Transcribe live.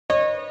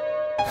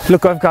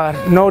Look, I've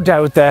got no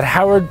doubt that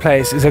Howard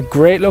Place is a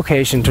great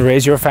location to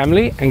raise your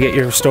family and get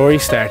your story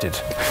started.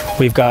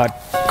 We've got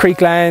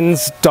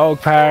creeklands, dog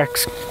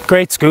parks,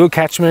 great school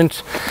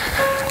catchment,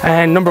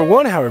 and number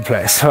one Howard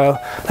Place, well,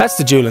 that's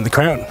the jewel in the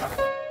crown.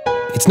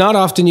 It's not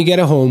often you get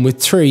a home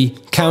with three,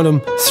 count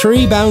them,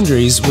 3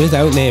 boundaries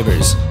without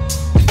neighbours.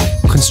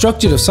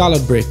 Constructed of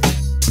solid brick,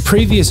 the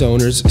previous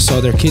owners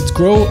saw their kids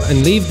grow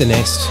and leave the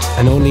nest,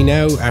 and only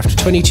now, after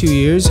 22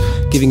 years,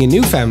 giving a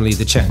new family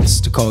the chance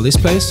to call this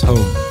place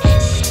home.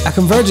 A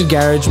converted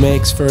garage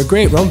makes for a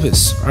great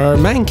rumpus, or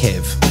man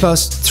cave,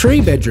 plus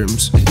 3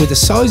 bedrooms with a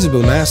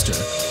sizable master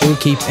will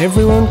keep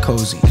everyone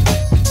cosy.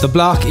 The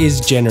block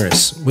is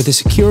generous, with a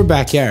secure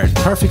backyard,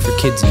 perfect for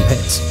kids and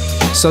pets.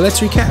 So let's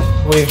recap.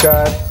 We've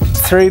got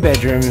 3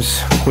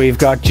 bedrooms, we've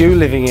got dual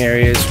living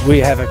areas, we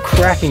have a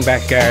cracking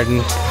back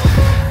garden,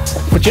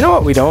 but you know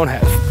what we don't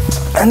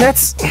have? And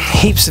that's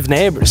heaps of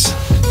neighbours.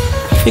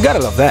 You gotta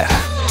love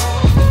that.